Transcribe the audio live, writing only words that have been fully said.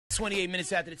28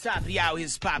 minutes after the top of the hour.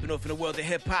 Here's popping off in the world of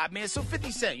hip-hop, man. So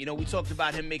 50 Cent, you know, we talked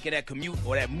about him making that commute,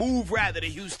 or that move, rather, to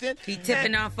Houston. He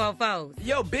tipping on fofos.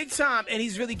 Yo, big time, and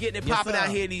he's really getting it popping out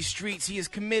here in these streets. He has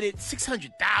committed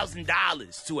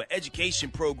 $600,000 to an education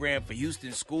program for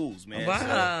Houston schools, man.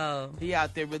 Wow. So he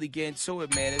out there really getting to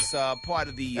it, man. It's part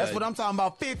of the... That's what I'm talking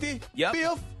about, 50? Yep.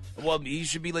 Fifth? Well, he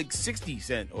should be like 60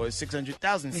 cent or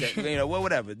 600,000 cent, you know, well,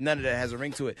 whatever. None of that has a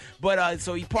ring to it. But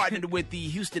so he partnered with the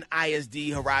Houston ISD,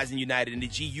 Horizon United, and the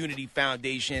G Unity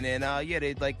Foundation, and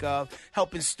they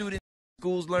helping students.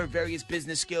 Schools learn various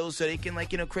business skills so they can,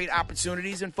 create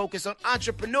opportunities and focus on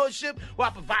entrepreneurship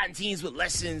while providing teens with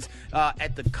lessons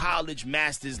at the college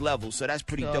master's level. So that's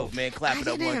pretty dope, man. Clap it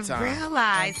up one time. I didn't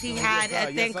realize he had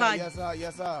a thing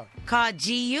called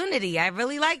G Unity. I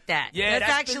really like that. Yeah,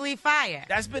 that's actually fire.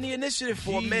 That's been the initiative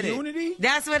for a minute. Unity?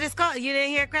 That's what it's called. You didn't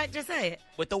hear Crack just say it.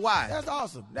 With the Y. That's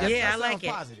awesome. I like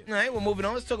it. Positive. All right, we're moving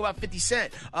on. Let's talk about 50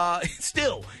 Cent.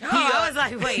 Still. I was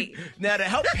like, wait. Now, to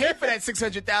help pay for that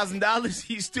 $600,000,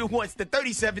 he still wants the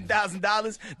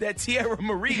 $37,000 that Tierra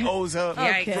Marie owes her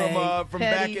from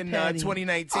back in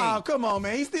 2019. Oh, come on,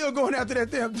 man. He's still going after that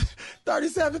damn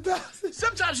 $37,000.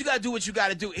 Sometimes you got to do what you got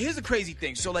to do. Here's the crazy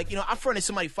thing. So, I fronted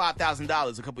somebody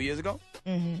 $5,000 a couple years ago,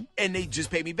 and they just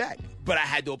paid me back. But I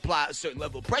had to apply a certain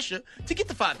level of pressure to get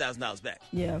the $5,000 back.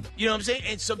 Yeah. You know what I'm saying?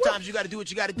 And sometimes you got to do what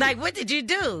you got to do. Like, what did you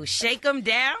do? Shake them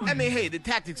down? I mean, hey, the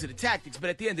tactics are the tactics, but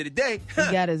at the end of the day,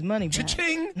 he got his money back.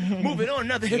 Cha-ching! Moving on,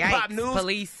 another hip-hop news.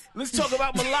 Police. Let's talk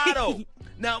about Mulatto.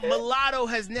 Now, Mulatto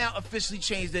has now officially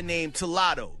changed their name to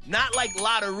Latto. Not like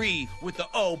lottery with the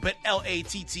O, but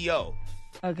Latto.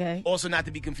 Okay. Also not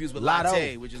to be confused with Latto,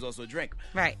 latte, which is also a drink.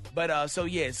 Right. But,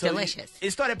 delicious.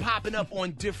 It started popping up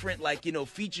on different,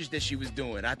 features that she was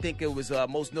doing. I think it was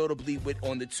most notably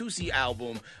on the Tootsie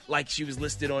album, she was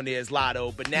listed on there as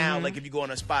Latto. But now, if you go on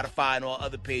her Spotify and all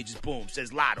other pages, boom,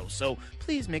 says Latto. So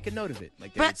please make a note of it,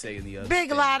 like they would say in the... Big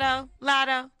Latto.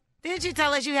 Didn't you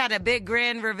tell us you had a big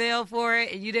grand reveal for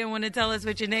it and you didn't want to tell us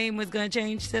what your name was going to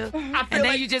change to? And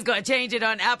then you just going to change it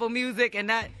on Apple Music and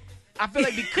not... I feel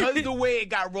like because the way it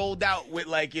got rolled out with,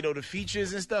 the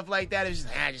features and stuff like that, it was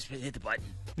just, just hit the button.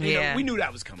 You know, we knew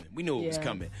that was coming. We knew it was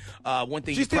coming. One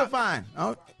thing she's still fine.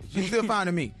 She's still fine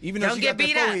to me. Even though she got that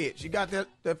forehead. She got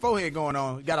that forehead going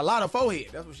on. Got a lot of forehead.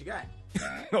 That's what she got.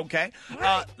 Okay.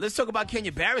 Let's talk about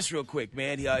Kenya Barris real quick,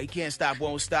 man. He can't stop,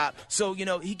 won't stop. So,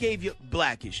 he gave you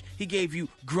Blackish. He gave you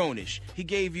Grownish. He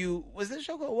gave you, was this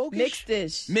show called Wokish? Mixed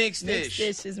Dish. Mixed Dish.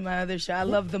 Mixed Dish is my other show. I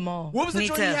love them all. What was the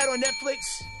joint he had on Netflix?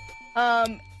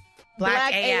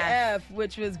 Black AF,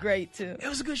 which was great too. It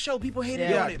was a good show. People hated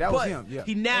it on it. That was him. Yeah.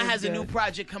 He now has a new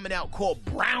project coming out called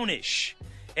Brownish.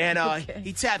 And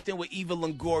he tapped in with Eva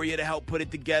Longoria to help put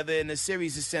it together. And the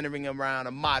series is centering around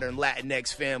a modern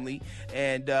Latinx family.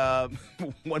 And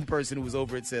one person who was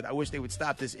over it said, I wish they would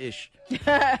stop this ish.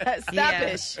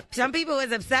 Stop-ish. Some people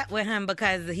was upset with him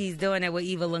because he's doing it with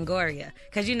Eva Longoria.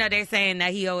 Because, they're saying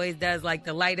that he always does,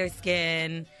 the lighter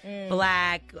skin,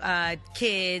 black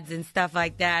kids and stuff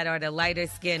like that, or the lighter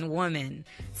skin woman.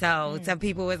 So some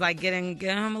people was, getting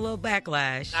him a little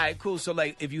backlash. All right, cool. So,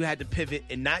 if you had to pivot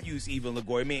and not use Eva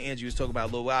Longoria, me and Angie was talking about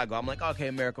a little while ago. I'm like, okay,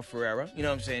 America Ferrera. You know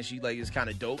what I'm saying? She, is kind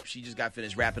of dope. She just got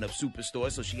finished wrapping up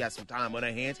Superstore, so she got some time on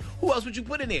her hands. Who else would you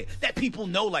put in there that people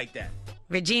know like that?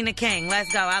 Regina King.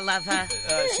 Let's go. I love her.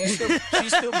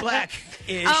 She's still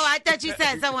black-ish. Oh, I thought you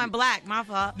said someone black. My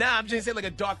fault. Nah, I'm just saying a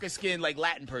darker skinned,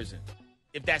 Latin person,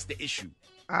 if that's the issue.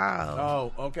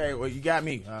 Oh, okay. Well, you got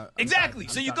me. Exactly.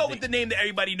 So you go with the name that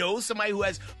everybody knows, somebody who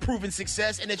has proven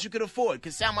success and that you could afford.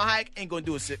 Because Salma Hayek ain't going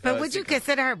to do a But would you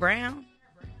consider her brown?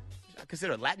 I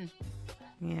consider her Latin.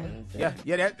 Yeah.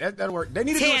 Yeah, that'll work. They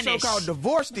need to do a show called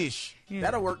Divorced-ish. Yeah.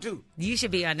 That'll work, too. You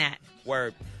should be on that.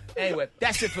 Word. Anyway,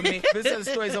 that's it for me. This is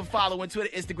the stories I'm following. Twitter,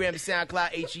 Instagram, and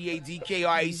SoundCloud,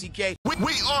 HEADKRACK.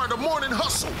 We are the Morning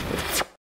Hustle.